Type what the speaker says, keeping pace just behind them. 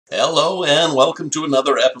Hello and welcome to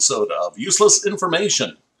another episode of Useless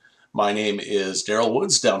Information. My name is Daryl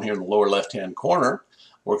Woods down here in the lower left-hand corner,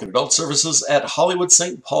 working adult services at Hollywood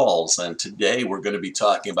St. Paul's, and today we're going to be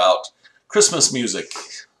talking about Christmas music,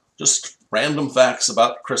 just random facts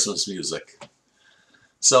about Christmas music.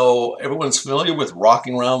 So everyone's familiar with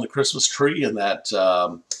Rocking Around the Christmas Tree, and that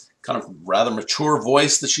kind of rather mature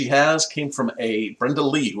voice that she has came from a Brenda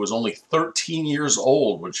Lee, who was only 13 years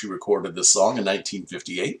old when she recorded this song in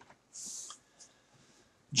 1958.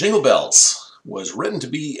 Jingle Bells was written to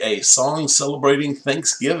be a song celebrating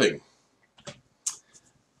Thanksgiving.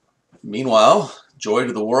 Meanwhile, Joy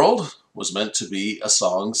to the World was meant to be a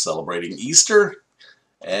song celebrating Easter,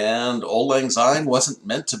 and Auld Lang Syne wasn't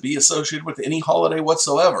meant to be associated with any holiday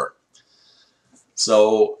whatsoever.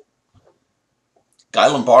 So Guy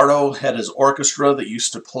Lombardo had his orchestra that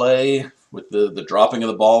used to play with the dropping of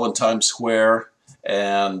the ball in Times Square,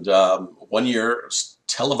 and one year it was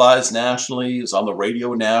televised nationally, it was on the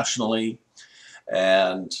radio nationally,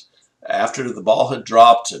 and after the ball had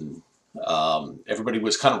dropped and everybody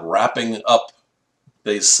was kind of wrapping up,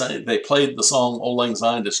 they played the song Auld Lang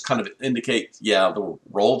Syne to kind of indicate, yeah, the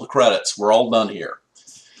roll the credits, we're all done here.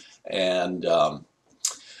 And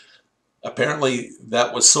apparently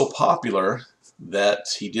that was so popular that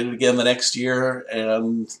he did it again the next year,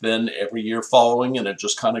 and then every year following, and it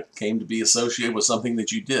just kind of came to be associated with something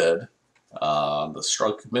that you did on the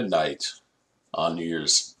stroke of midnight on New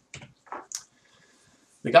Year's.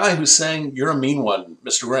 The guy who sang You're a Mean One,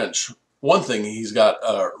 Mr. Grinch, one thing, he's got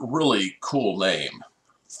a really cool name,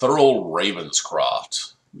 Thurl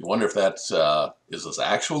Ravenscroft. You wonder if that is his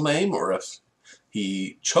actual name, or if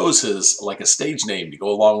he chose his, like a stage name, to go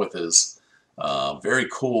along with his very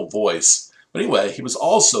cool voice. But anyway, he was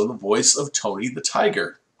also the voice of Tony the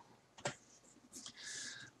Tiger.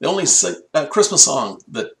 The only Christmas song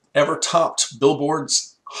that ever topped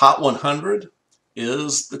Billboard's Hot 100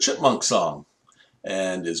 is the Chipmunk song.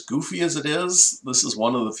 And as goofy as it is, this is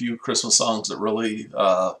one of the few Christmas songs that really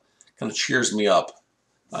kind of cheers me up.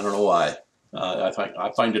 I don't know why.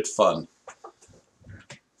 I find it fun.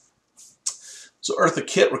 So Eartha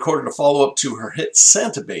Kitt recorded a follow-up to her hit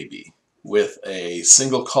Santa Baby with a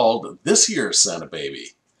single called This Year's Santa Baby.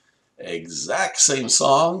 Exact same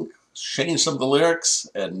song, changed some of the lyrics,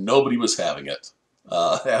 and nobody was having it.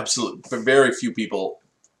 Absolutely, very few people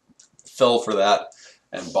fell for that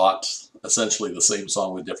and bought essentially the same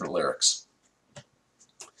song with different lyrics.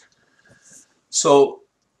 So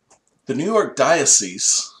the New York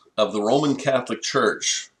Diocese of the Roman Catholic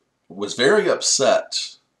Church was very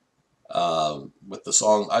upset with the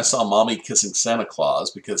song I Saw Mommy Kissing Santa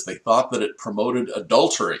Claus, because they thought that it promoted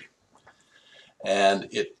adultery. And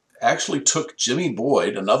it actually took Jimmy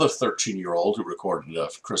Boyd, another 13-year-old who recorded a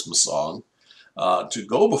Christmas song, to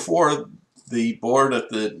go before the board at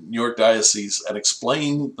the New York Diocese and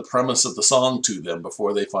explain the premise of the song to them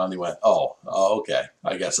before they finally went, oh, okay,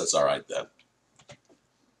 I guess that's all right then.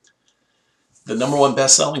 The #1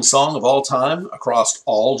 best-selling song of all time across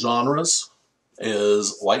all genres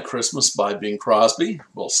is White Christmas by Bing Crosby.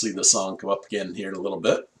 We'll see the song come up again here in a little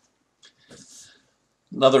bit.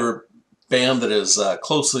 Another band that is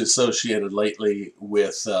closely associated lately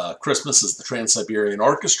with Christmas is the Trans-Siberian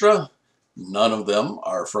Orchestra. None of them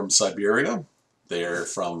are from Siberia. They're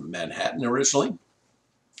from Manhattan originally.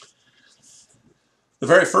 The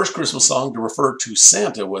very first Christmas song to refer to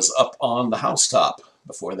Santa was Up on the Housetop.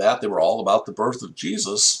 Before that, they were all about the birth of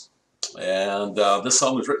Jesus. And this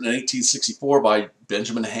song was written in 1864 by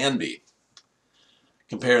Benjamin Hanby.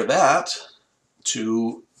 Compare that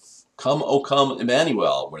to Come, O Come,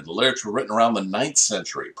 Emmanuel, where the lyrics were written around the 9th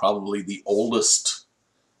century, probably the oldest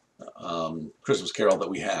Christmas carol that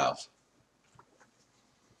we have.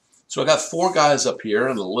 So I got 4 guys up here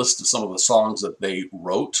and a list of some of the songs that they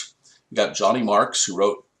wrote. You got Johnny Marks, who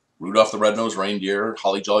wrote Rudolph the Red-Nosed Reindeer,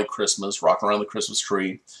 Holly Jolly Christmas, Rockin' Around the Christmas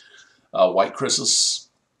Tree, White Christmas,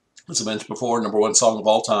 as I mentioned before, #1 song of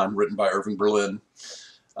all time, written by Irving Berlin.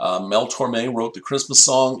 Mel Torme wrote the Christmas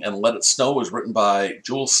song, and Let It Snow was written by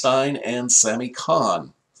Jules Stein and Sammy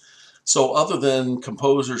Cahn. So other than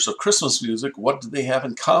composers of Christmas music, what do they have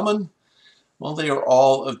in common? Well, they are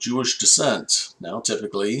all of Jewish descent. Now,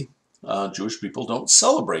 typically, Jewish people don't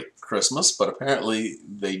celebrate Christmas, but apparently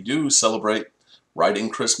they do celebrate writing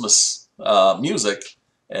Christmas music,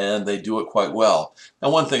 and they do it quite well. Now,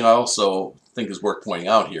 one thing I also think is worth pointing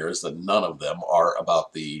out here is that none of them are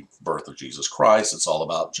about the birth of Jesus Christ. It's all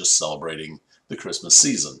about just celebrating the Christmas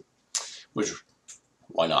season, which,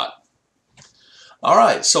 why not? All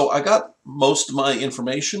right, so I got most of my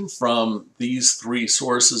information from these 3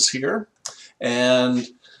 sources here, and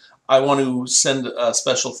I want to send a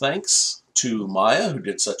special thanks to Maya, who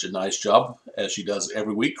did such a nice job, as she does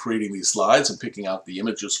every week, creating these slides and picking out the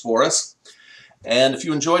images for us. And if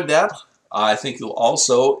you enjoyed that, I think you'll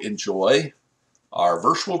also enjoy our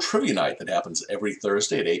virtual trivia night that happens every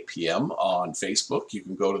Thursday at 8 p.m. on Facebook. You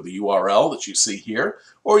can go to the URL that you see here,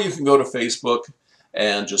 or you can go to Facebook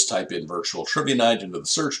and just type in virtual trivia night into the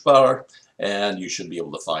search bar, and you should be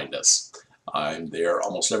able to find us. I'm there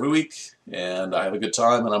almost every week, and I have a good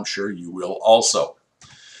time, and I'm sure you will also.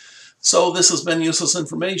 So this has been Useless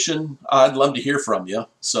Information. I'd love to hear from you,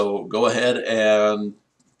 so go ahead and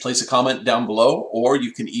place a comment down below, or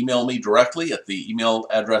you can email me directly at the email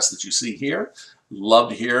address that you see here. Love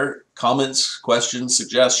to hear comments, questions,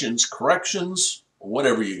 suggestions, corrections,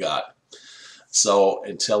 whatever you got. So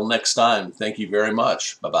until next time, thank you very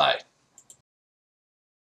much. Bye-bye.